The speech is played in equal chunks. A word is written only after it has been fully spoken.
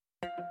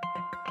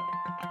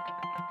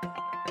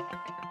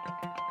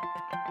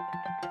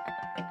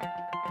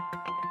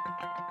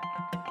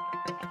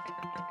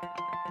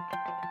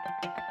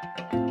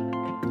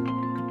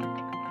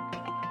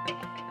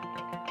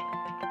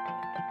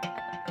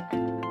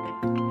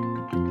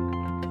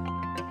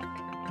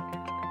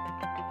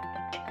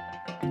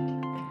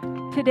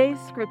Today's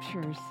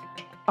scriptures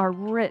are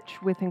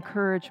rich with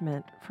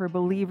encouragement for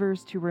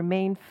believers to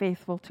remain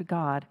faithful to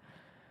God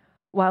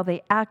while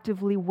they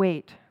actively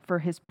wait for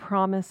His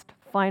promised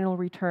final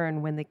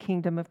return when the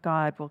kingdom of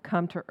God will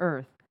come to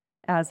earth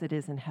as it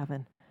is in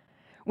heaven,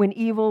 when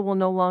evil will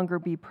no longer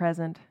be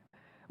present,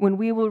 when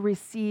we will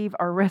receive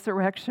our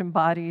resurrection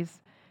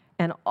bodies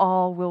and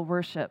all will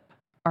worship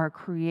our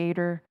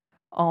Creator,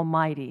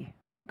 Almighty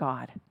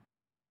God.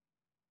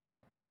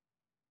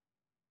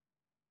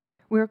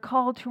 We are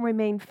called to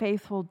remain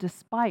faithful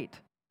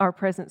despite our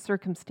present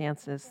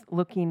circumstances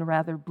looking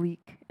rather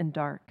bleak and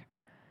dark.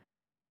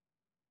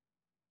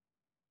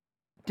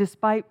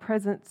 Despite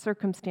present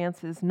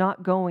circumstances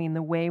not going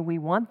the way we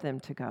want them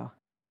to go.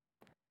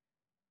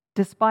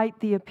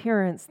 Despite the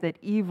appearance that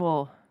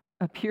evil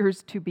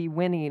appears to be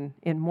winning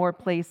in more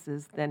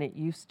places than it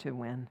used to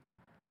win.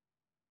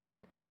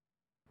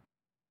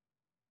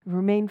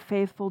 Remain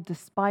faithful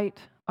despite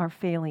our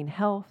failing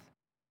health,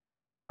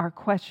 our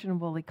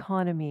questionable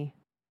economy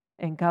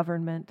and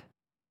government,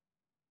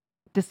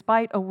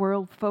 despite a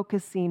world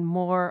focusing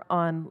more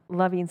on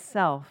loving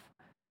self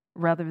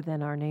rather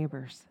than our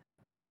neighbors.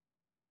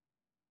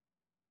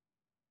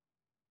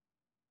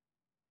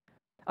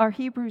 Our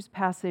Hebrews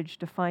passage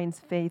defines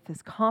faith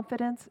as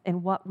confidence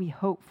in what we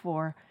hope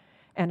for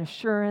and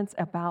assurance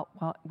about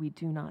what we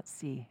do not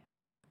see.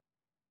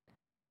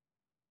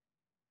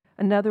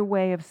 Another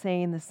way of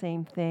saying the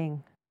same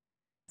thing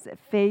is that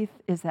faith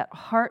is that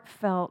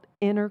heartfelt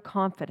inner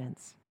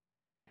confidence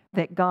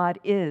that God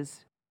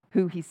is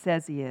who He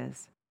says He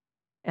is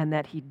and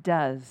that He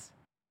does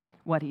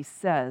what He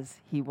says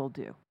He will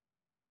do.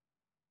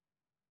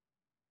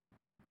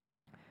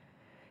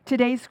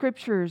 Today's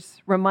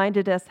scriptures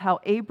reminded us how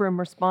Abram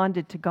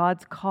responded to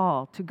God's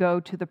call to go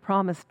to the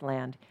promised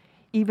land,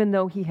 even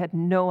though he had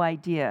no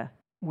idea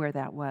where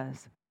that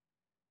was.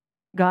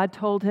 God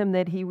told him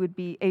that he would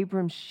be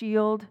Abram's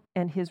shield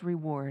and his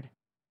reward.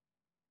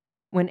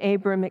 When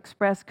Abram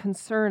expressed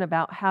concern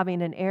about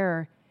having an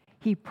heir,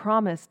 he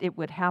promised it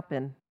would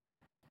happen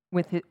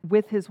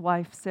with his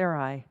wife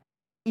Sarai,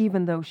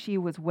 even though she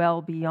was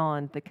well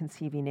beyond the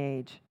conceiving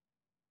age.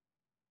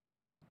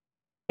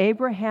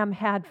 Abraham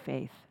had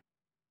faith,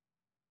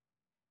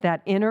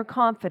 that inner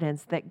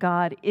confidence that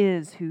God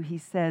is who He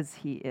says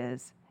He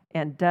is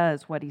and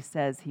does what He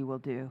says He will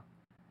do.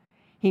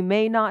 He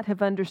may not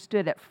have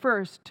understood at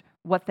first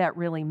what that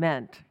really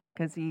meant,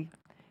 because he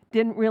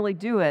didn't really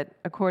do it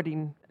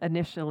according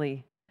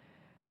initially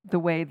the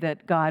way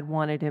that God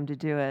wanted him to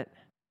do it.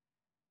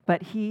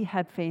 But he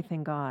had faith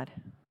in God.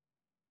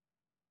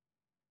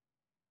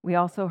 We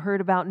also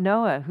heard about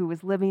Noah, who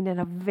was living in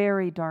a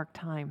very dark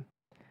time,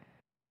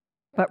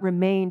 but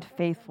remained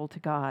faithful to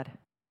God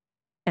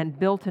and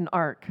built an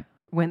ark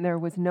when there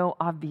was no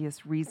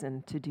obvious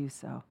reason to do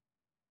so.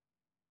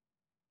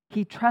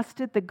 He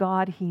trusted the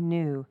God he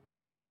knew,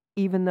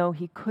 even though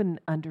he couldn't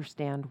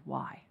understand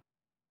why.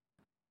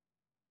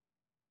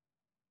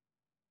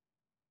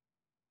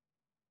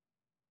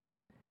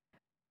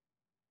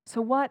 So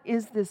what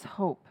is this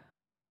hope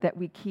that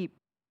we keep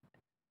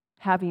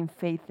having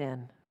faith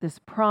in, this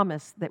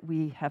promise that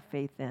we have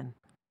faith in?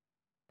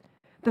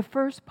 The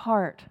first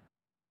part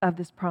of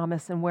this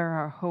promise and where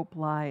our hope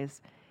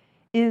lies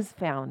is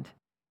found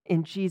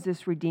in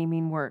Jesus'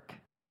 redeeming work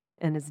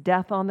and His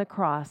death on the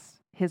cross,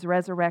 His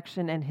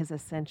resurrection, and His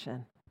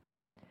ascension.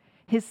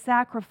 His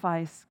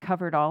sacrifice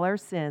covered all our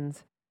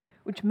sins,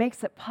 which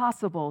makes it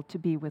possible to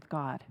be with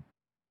God.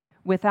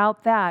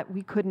 Without that,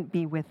 we couldn't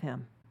be with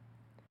Him.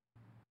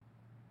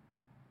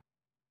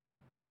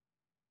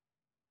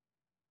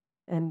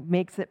 And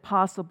makes it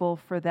possible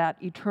for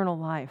that eternal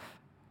life.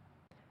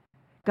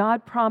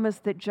 God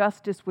promised that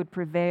justice would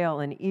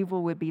prevail and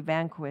evil would be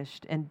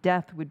vanquished and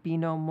death would be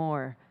no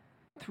more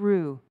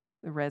through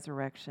the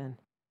resurrection.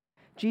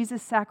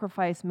 Jesus'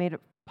 sacrifice made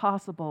it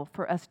possible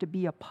for us to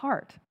be a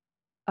part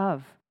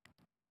of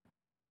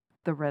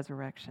the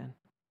resurrection.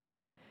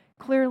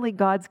 Clearly,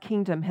 God's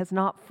kingdom has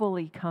not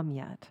fully come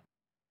yet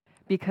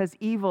because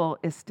evil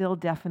is still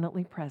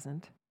definitely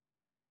present.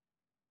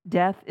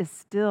 Death is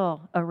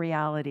still a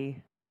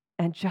reality,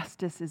 and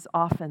justice is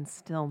often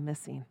still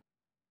missing.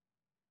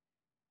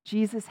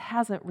 Jesus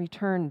hasn't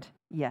returned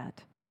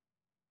yet.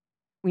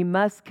 We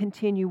must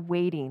continue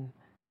waiting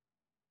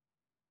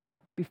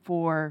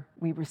before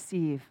we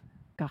receive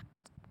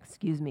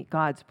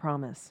God's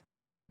promise.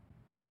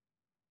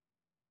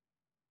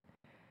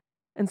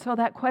 And so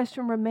that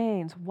question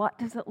remains, what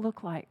does it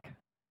look like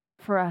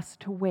for us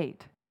to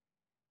wait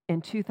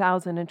in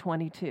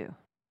 2022?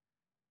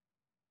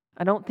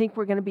 I don't think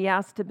we're going to be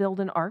asked to build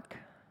an ark.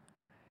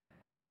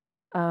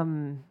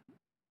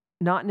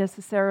 Not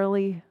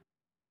necessarily,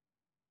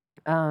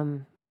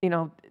 some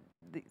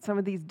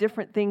of these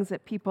different things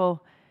that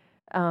people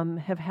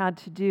have had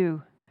to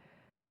do.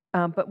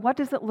 But what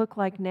does it look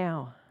like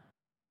now?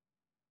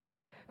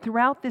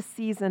 Throughout this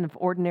season of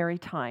ordinary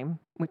time,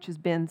 which has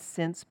been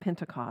since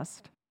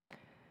Pentecost,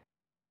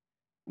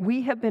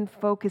 we have been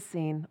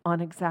focusing on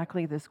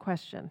exactly this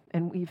question.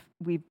 And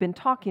we've been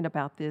talking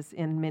about this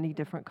in many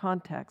different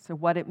contexts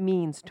of what it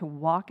means to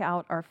walk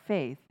out our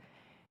faith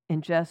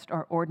in just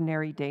our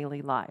ordinary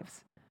daily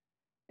lives.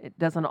 It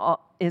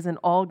isn't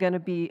all going to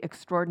be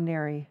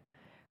extraordinary,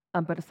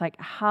 but it's like,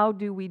 how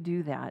do we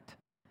do that?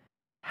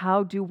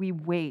 How do we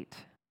wait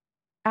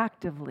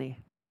actively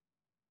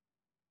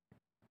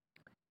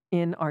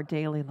in our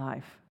daily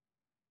life?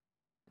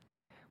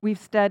 We've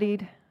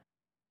studied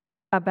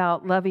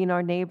about loving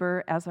our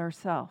neighbor as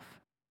ourselves,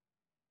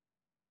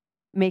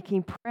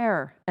 making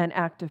prayer an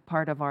active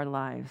part of our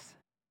lives,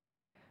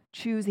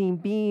 choosing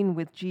being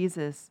with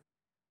Jesus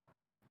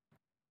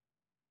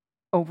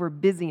over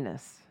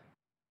busyness,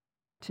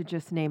 to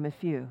just name a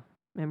few.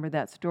 Remember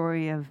that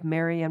story of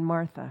Mary and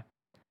Martha?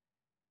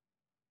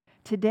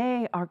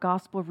 Today, our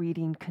gospel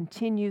reading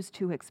continues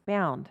to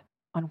expound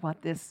on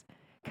what this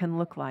can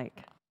look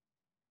like.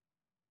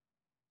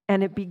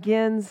 And it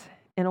begins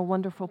in a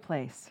wonderful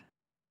place.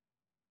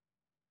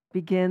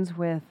 Begins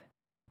with,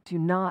 do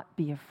not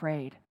be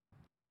afraid.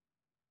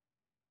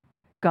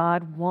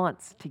 God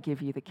wants to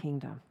give you the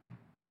kingdom.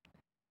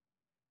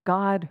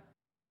 God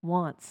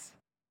wants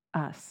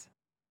us.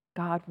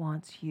 God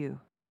wants you.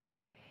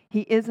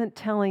 He isn't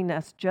telling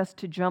us just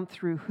to jump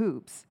through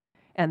hoops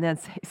and then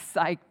say,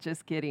 psych,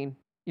 just kidding.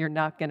 You're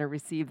not going to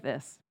receive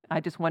this.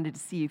 I just wanted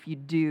to see if you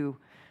do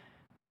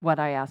what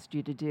I asked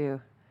you to do.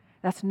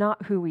 That's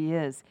not who he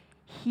is.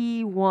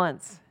 He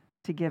wants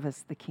to give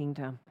us the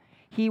kingdom.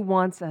 He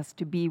wants us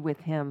to be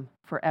with him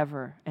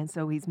forever. And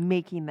so he's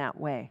making that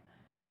way.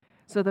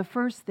 So the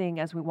first thing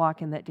as we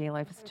walk in that day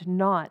life is to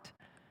not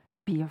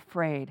be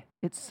afraid.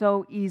 It's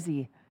so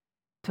easy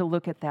to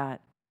look at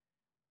that.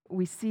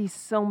 We see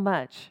so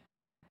much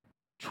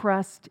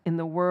trust in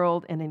the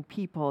world and in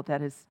people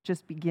that has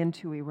just begin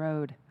to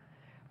erode.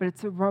 But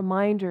it's a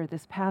reminder,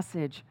 this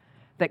passage,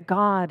 that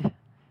God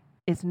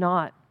is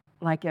not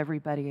like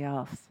everybody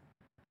else.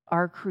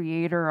 Our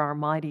Creator, our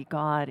mighty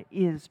God,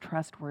 is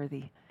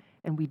trustworthy,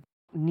 and we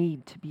don't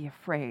need to be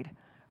afraid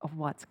of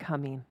what's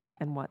coming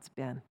and what's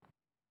been.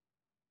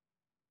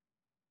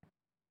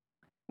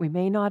 We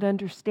may not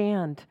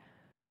understand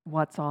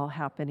what's all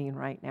happening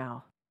right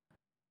now,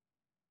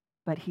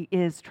 but he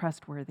is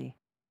trustworthy.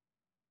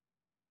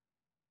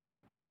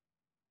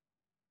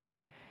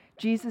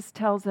 Jesus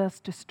tells us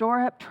to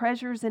store up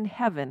treasures in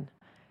heaven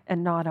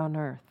and not on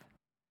earth.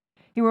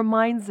 He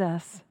reminds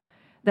us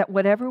that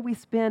whatever we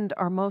spend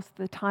our most of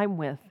the time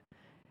with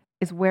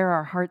is where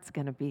our heart's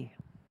going to be.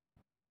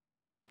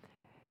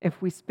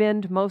 If we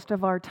spend most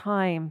of our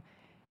time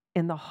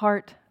in the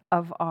heart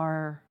of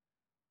our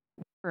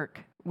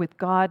work, with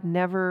God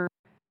never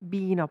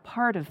being a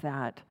part of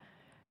that,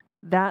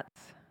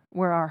 that's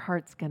where our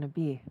heart's going to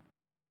be.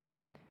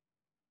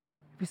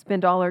 If we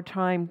spend all our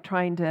time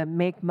trying to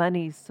make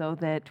money so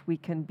that we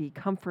can be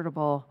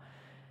comfortable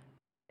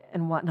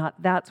and whatnot,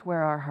 that's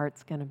where our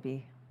heart's going to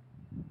be.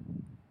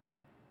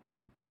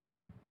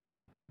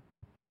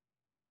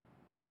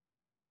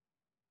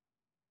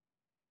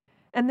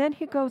 And then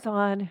he goes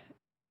on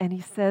and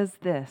he says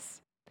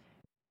this: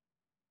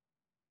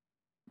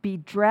 be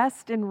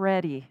dressed and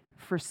ready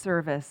for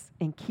service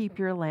and keep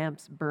your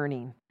lamps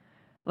burning,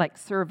 like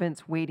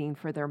servants waiting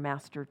for their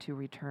master to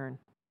return.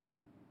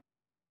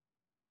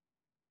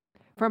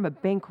 From a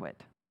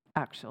banquet,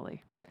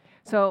 actually.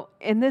 So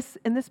in this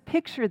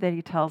picture that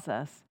he tells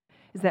us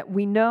is that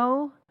we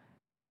know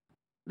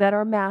that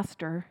our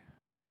master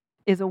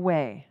is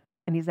away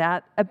and he's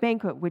at a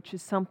banquet, which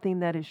is something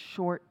that is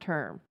short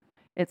term.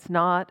 It's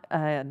not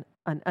an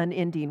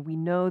unending. We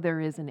know there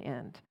is an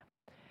end.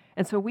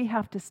 And so we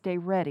have to stay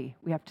ready.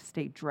 We have to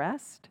stay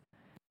dressed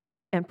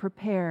and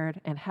prepared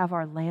and have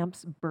our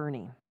lamps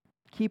burning.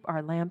 Keep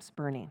our lamps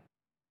burning.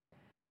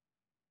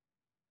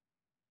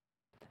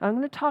 I'm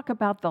going to talk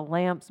about the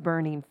lamps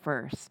burning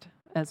first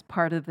as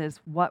part of this,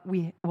 what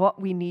we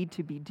need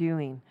to be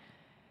doing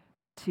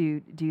to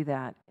do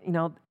that. You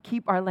know,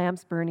 keep our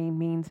lamps burning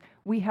means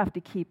we have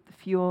to keep the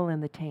fuel in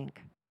the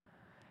tank.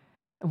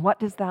 And what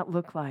does that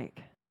look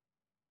like?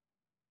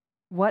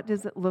 What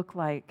does it look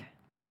like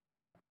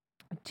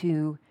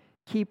to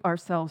keep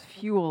ourselves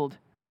fueled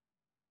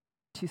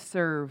to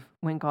serve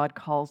when God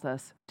calls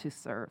us to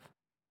serve?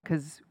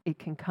 Because it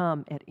can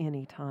come at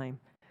any time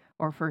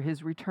or for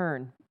his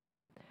return.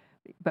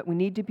 But we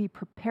need to be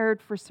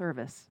prepared for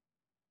service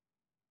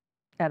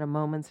at a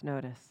moment's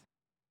notice.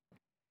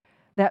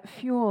 That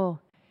fuel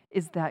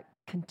is that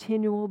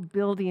continual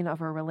building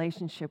of our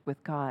relationship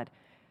with God,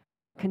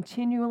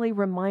 continually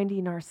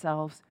reminding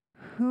ourselves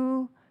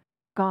who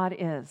God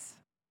is,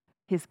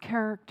 his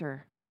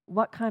character,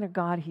 what kind of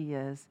God he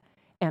is,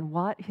 and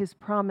what his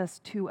promise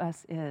to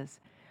us is.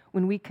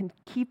 When we can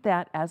keep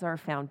that as our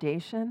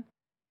foundation,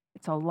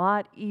 it's a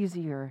lot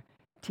easier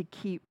to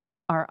keep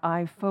our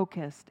eye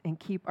focused and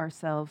keep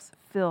ourselves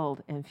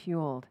filled and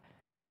fueled.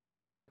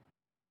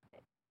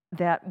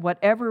 that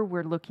whatever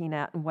we're looking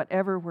at and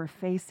whatever we're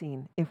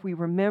facing, if we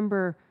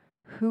remember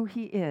who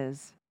he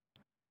is,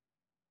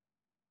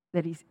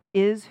 that he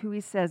is who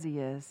he says he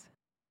is,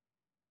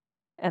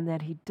 and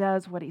that he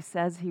does what he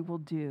says he will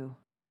do,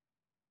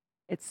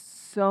 it's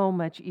so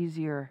much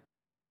easier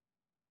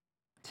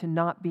to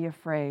not be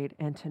afraid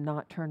and to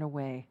not turn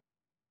away,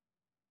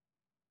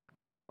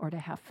 or to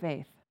have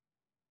faith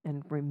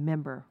and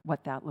remember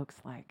what that looks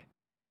like.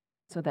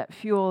 So that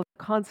fuel,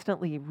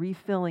 constantly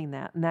refilling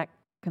that, and that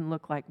can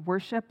look like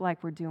worship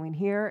like we're doing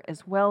here,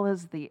 as well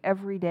as the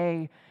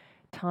everyday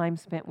time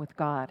spent with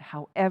God,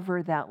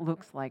 however that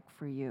looks like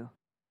for you.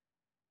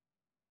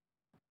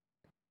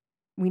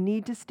 We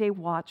need to stay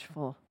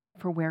watchful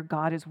for where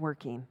God is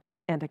working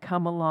and to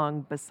come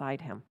along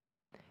beside him.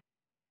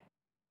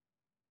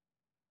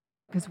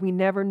 Because we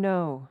never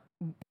know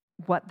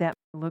what that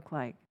may look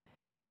like.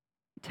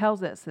 It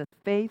tells us that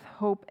faith,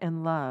 hope,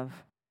 and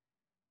love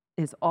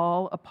is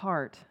all a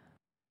part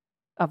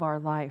of our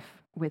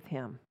life with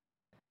him.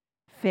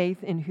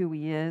 Faith in who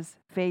he is,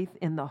 faith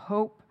in the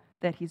hope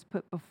that he's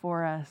put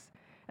before us,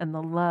 and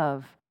the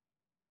love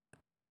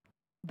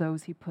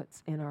those he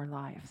puts in our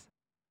lives.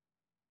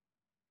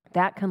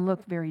 That can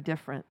look very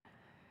different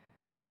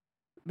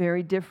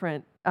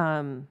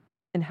in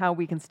how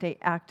we can stay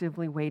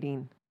actively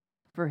waiting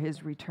for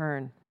his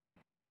return.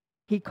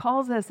 He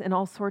calls us in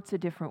all sorts of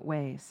different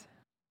ways.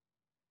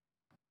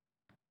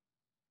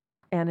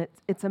 And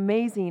it's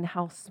amazing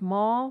how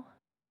small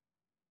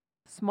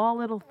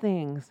little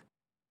things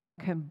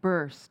can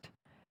burst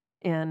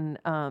in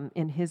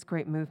his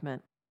great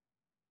movement.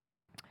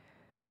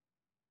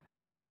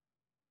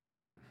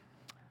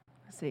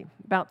 Let's see,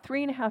 about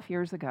 3.5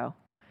 years ago,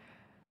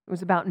 it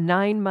was about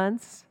 9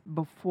 months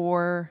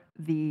before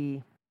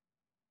the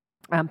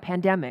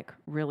pandemic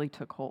really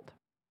took hold,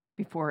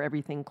 before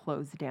everything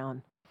closed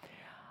down.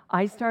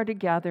 I started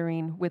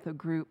gathering with a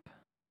group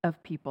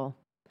of people.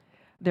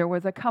 There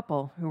was a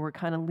couple who were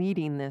kind of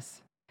leading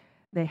this.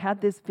 They had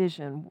this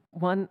vision.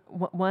 This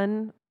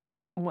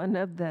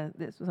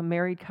was a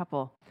married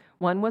couple.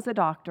 One was a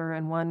doctor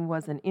and one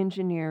was an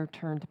engineer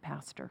turned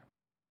pastor.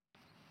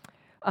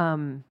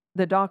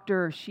 The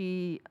doctor,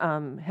 she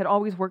had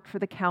always worked for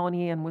the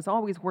county and was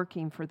always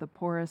working for the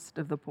poorest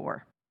of the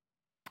poor.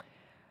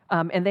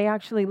 And they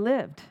actually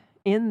lived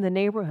in the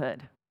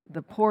neighborhood,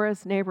 the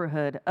poorest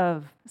neighborhood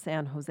of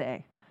San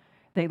Jose.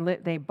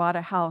 They bought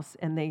a house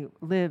and they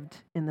lived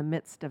in the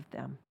midst of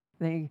them.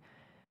 They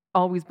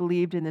always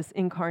believed in this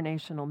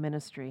incarnational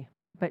ministry.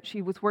 But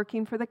she was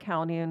working for the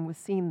county and was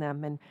seeing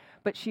them.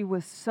 But she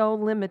was so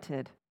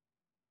limited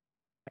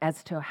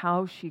as to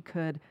how she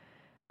could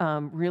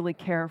really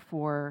care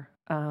for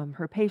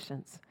her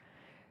patients.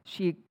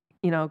 She,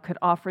 could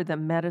offer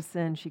them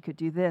medicine. She could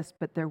do this,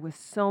 but there was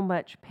so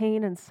much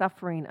pain and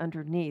suffering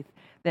underneath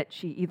that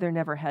she either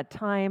never had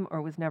time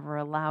or was never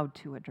allowed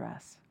to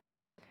address.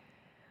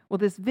 Well,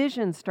 this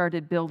vision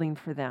started building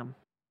for them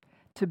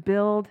to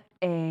build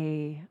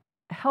a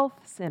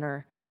health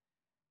center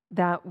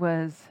that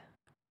was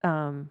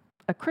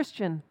a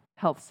Christian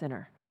health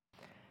center.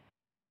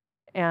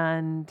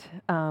 And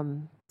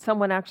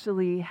someone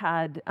actually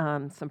had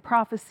some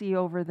prophecy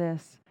over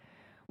this.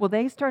 Well,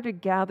 they started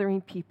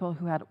gathering people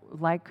who had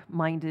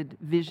like-minded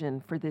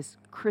vision for this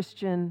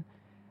Christian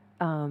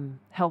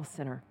health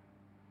center.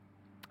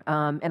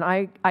 And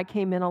I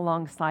came in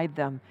alongside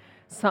them,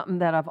 something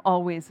that has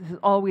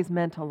always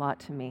meant a lot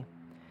to me.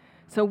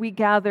 So we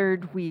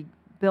gathered, we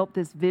built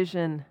this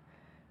vision.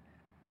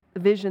 The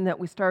vision that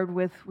we started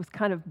with was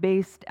kind of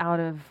based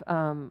out of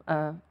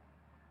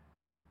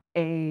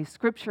a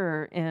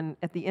scripture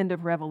at the end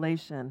of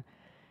Revelation.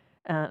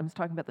 I was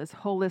talking about this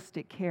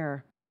holistic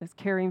care, this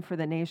caring for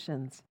the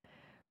nations.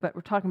 But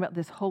we're talking about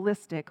this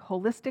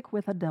holistic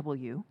with a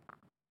W,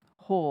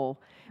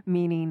 whole,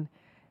 meaning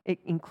it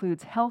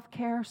includes health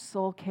care,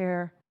 soul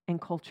care,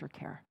 and culture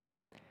care.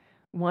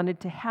 Wanted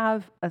to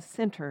have a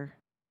center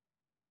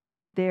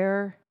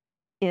there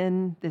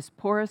in this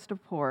poorest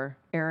of poor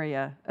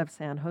area of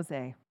San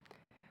Jose,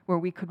 where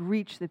we could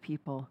reach the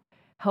people,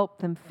 help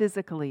them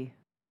physically,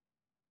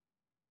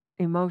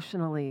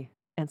 emotionally,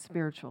 and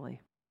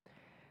spiritually.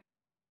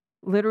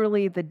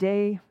 Literally, the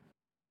day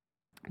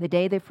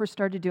they first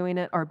started doing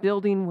it, our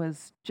building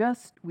was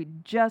we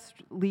just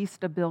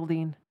leased a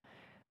building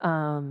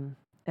and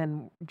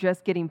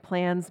just getting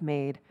plans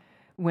made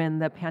when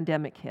the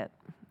pandemic hit.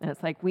 And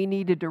it's like we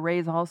needed to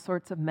raise all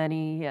sorts of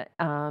money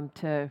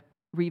to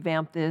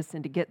revamp this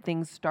and to get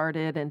things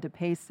started and to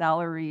pay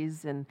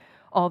salaries and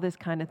all this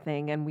kind of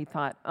thing. And we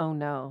thought, oh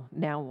no,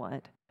 now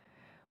what?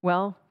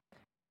 Well,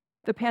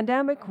 the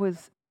pandemic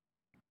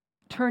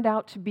turned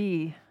out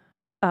to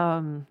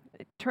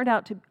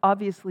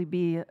obviously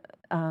be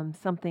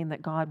something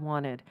that God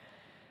wanted.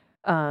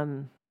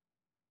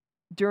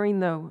 During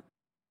the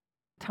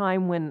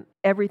time when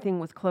everything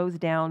was closed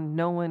down,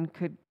 no one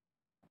could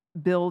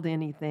build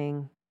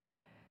anything,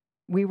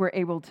 we were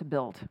able to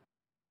build.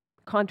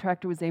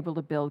 Contractor was able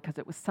to build because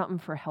it was something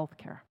for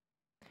healthcare.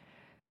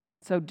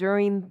 So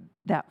during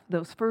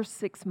those first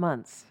 6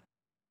 months,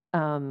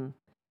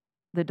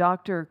 The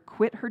doctor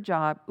quit her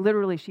job.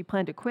 Literally, she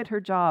planned to quit her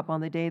job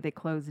on the day they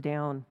closed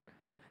down,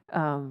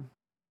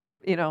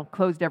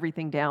 closed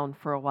everything down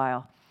for a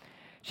while.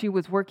 She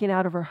was working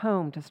out of her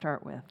home to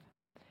start with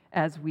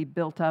as we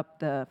built up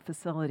the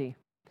facility.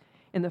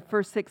 In the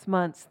first 6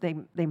 months,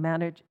 they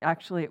managed,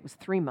 actually it was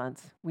 3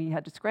 months. We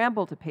had to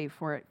scramble to pay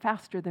for it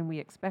faster than we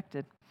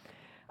expected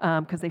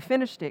because they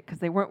finished it because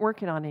they weren't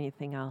working on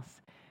anything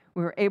else.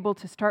 We were able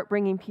to start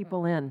bringing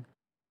people in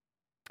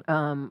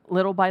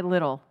little by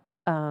little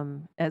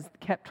as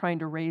kept trying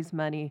to raise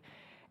money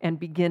and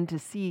begin to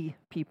see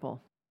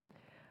people.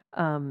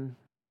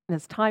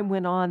 As time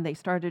went on, they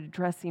started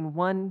addressing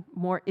one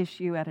more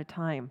issue at a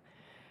time.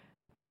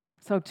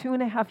 So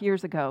 2.5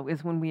 years ago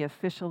is when we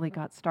officially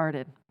got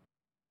started.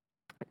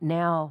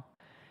 Now,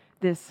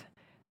 this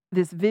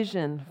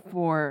vision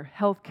for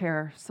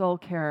healthcare, soul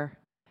care,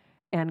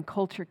 and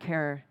culture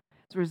care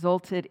has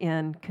resulted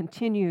in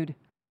continued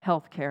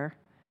healthcare,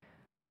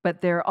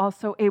 but they're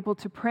also able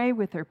to pray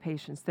with their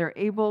patients. They're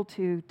able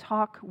to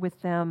talk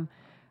with them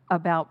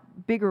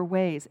about bigger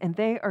ways, and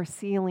they are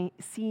seeing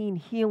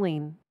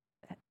healing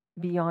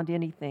beyond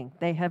anything.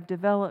 They have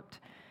developed,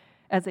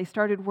 as they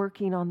started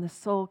working on the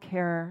soul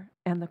care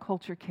and the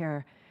culture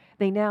care,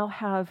 they now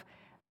have,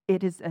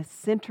 it is a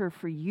center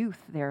for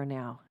youth there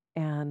now,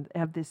 and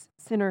have this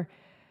center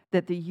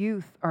that the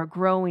youth are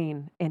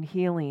growing and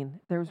healing.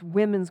 There's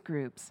women's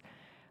groups,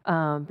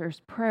 there's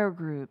prayer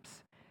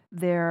groups,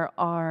 there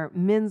are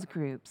men's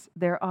groups,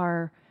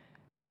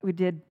 we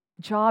did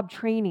job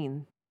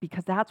training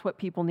because that's what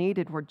people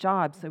needed were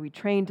jobs, so we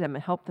trained them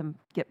and helped them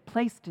get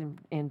placed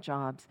in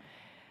jobs.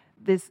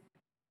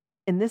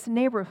 In this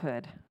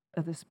neighborhood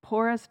of this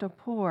poorest of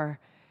poor,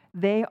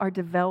 they are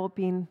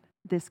developing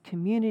this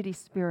community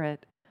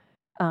spirit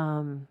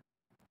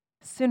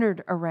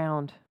centered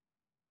around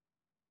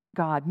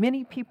God.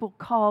 Many people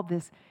call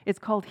this, it's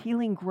called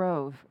Healing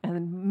Grove,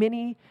 and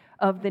many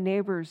of the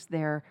neighbors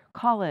there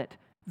call it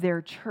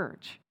their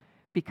church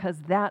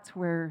because that's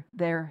where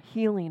their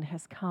healing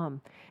has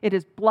come. It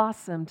has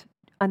blossomed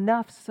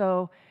enough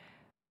so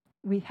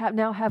we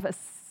now have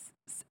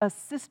a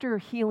sister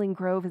Healing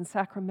Grove in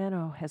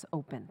Sacramento has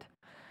opened,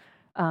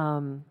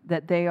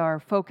 that they are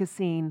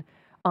focusing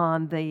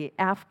on the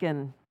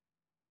Afghan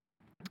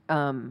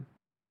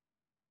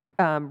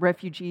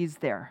refugees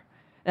there.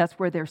 That's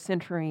where they're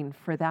centering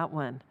for that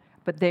one.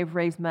 But they've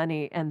raised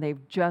money and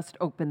they've just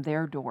opened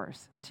their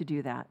doors to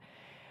do that.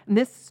 And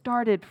this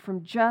started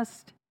from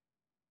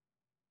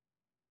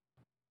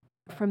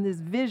this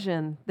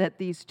vision that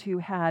these two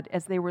had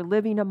as they were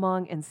living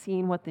among and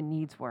seeing what the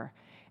needs were.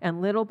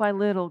 And little by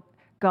little,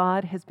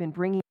 God has been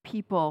bringing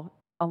people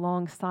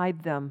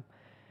alongside them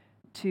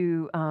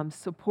to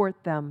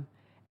support them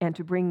and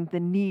to bring the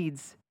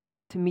needs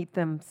to meet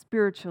them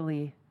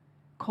spiritually,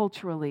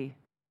 culturally,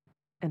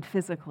 and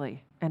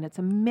physically. And it's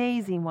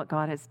amazing what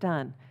God has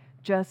done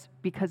just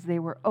because they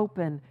were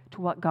open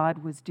to what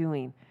God was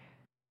doing.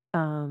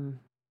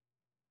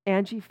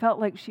 Angie felt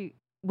like she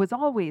was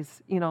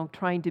always,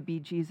 trying to be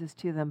Jesus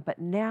to them, but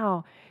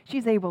now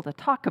she's able to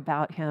talk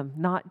about him,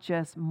 not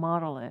just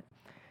model it.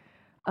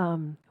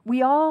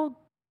 We all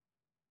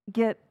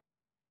get,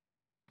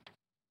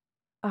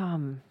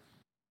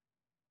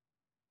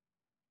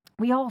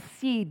 we all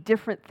see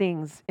different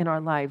things in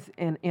our lives,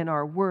 in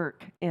our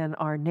work, in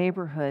our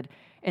neighborhood,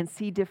 and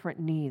see different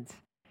needs.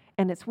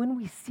 And it's when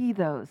we see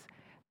those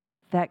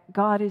that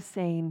God is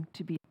saying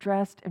to be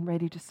dressed and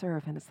ready to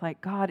serve. And it's like,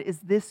 God,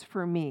 is this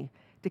for me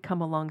to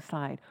come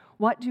alongside?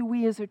 What do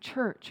we as a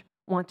church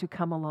want to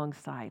come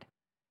alongside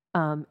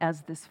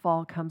as this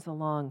fall comes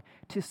along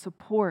to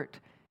support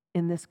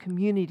in this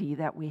community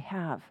that we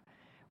have?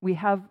 We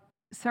have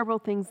several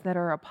things that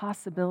are a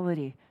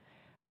possibility.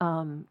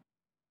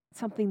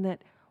 Something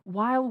that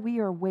while we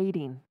are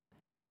waiting,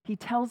 he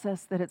tells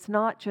us that it's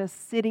not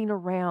just sitting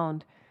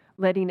around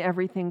letting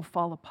everything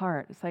fall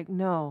apart. It's like,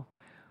 no.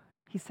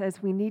 He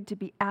says we need to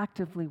be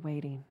actively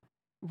waiting,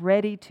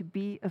 ready to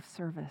be of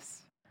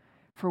service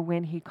for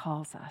when he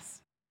calls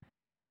us.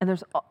 And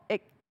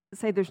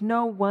there's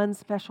no one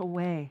special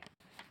way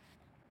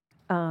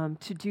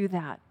to do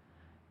that,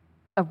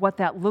 of what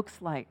that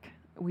looks like.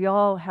 We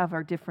all have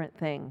our different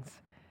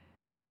things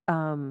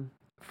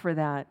for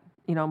that.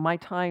 My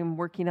time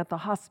working at the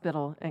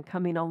hospital and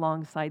coming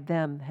alongside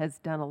them has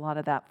done a lot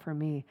of that for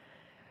me.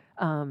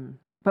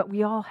 But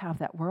we all have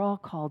that. We're all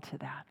called to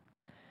that.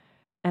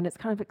 And it's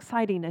kind of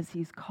exciting as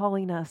he's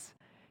calling us.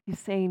 He's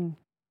saying,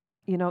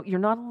 you're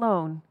not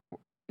alone.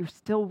 You're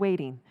still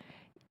waiting.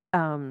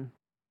 You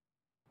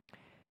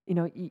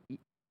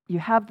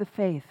have the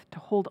faith to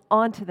hold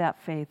on to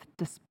that faith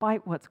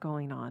despite what's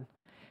going on.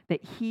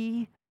 That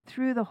he,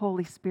 through the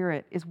Holy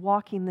Spirit, is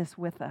walking this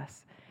with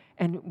us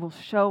and will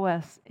show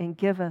us and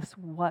give us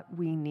what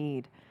we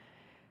need.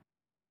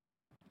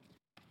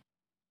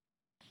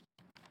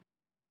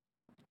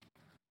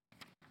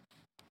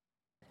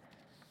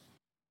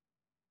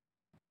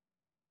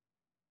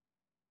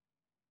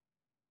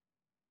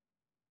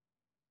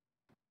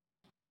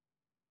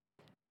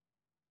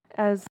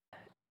 As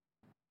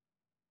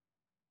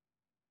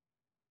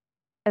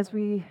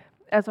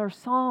as our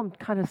psalm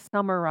kind of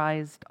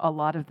summarized a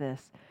lot of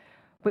this,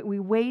 but we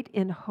wait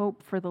in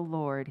hope for the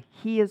Lord.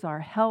 He is our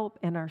help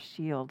and our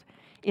shield.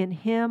 In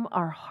him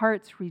our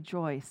hearts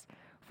rejoice,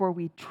 for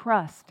we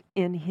trust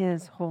in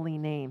his holy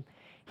name.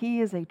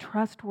 He is a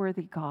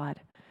trustworthy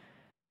God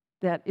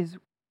that is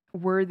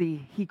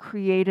worthy. He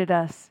created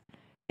us,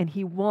 and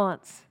he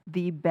wants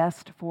the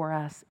best for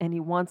us, and he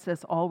wants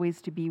us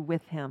always to be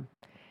with him.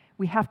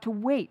 We have to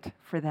wait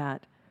for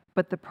that,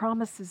 but the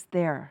promise is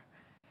there.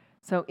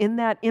 So in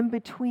that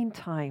in-between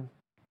time,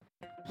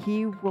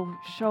 he will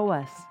show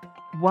us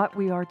what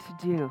we are to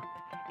do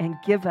and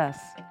give us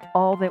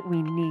all that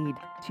we need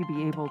to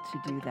be able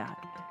to do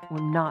that. We're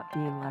not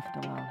being left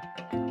alone.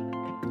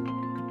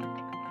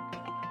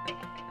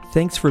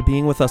 Thanks for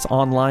being with us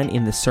online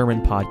in the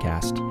Sermon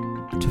Podcast.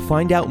 To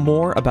find out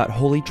more about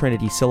Holy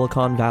Trinity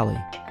Silicon Valley,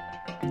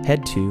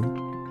 head to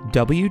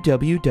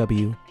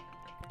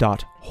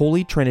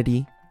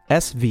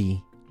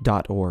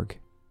www.holytrinitysv.org.